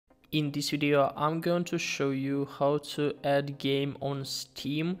In this video, I'm going to show you how to add game on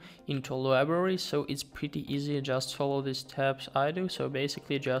Steam into library. So it's pretty easy, just follow the steps I do. So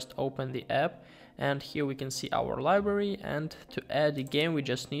basically just open the app and here we can see our library, and to add the game we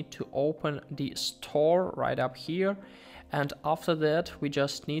just need to open the store right up here. And after that we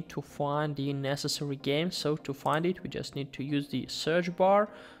just need to find the necessary game. So to find it we just need to use the search bar.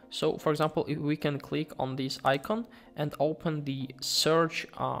 So for example, if we can click on this icon and open the search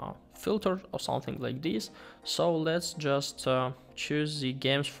filter or something like this. So let's just choose the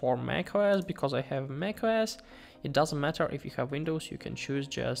games for macOS because I have macOS. It doesn't matter if you have Windows, you can choose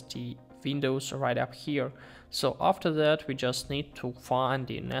just the Windows right up here. So after that we just need to find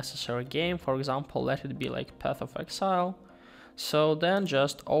the necessary game. For example, let it be like Path of Exile. So then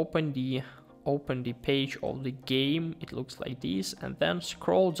just open the page of the game. It looks like this, and then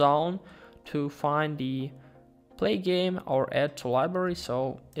scroll down to find the play game or add to library.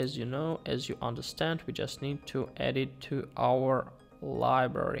 So as you know, as you understand, we just need to add it to our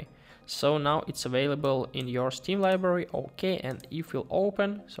library. So now it's available in your Steam library. Okay, and if we'll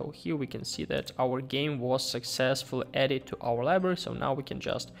open, so here we can see that our game was successfully added to our library. So now we can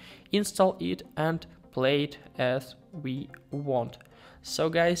just install it and play it as we want. So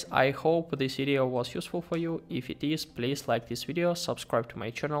guys, I hope this video was useful for you. If it is, please like this video, subscribe to my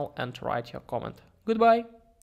channel and write your comment. Goodbye!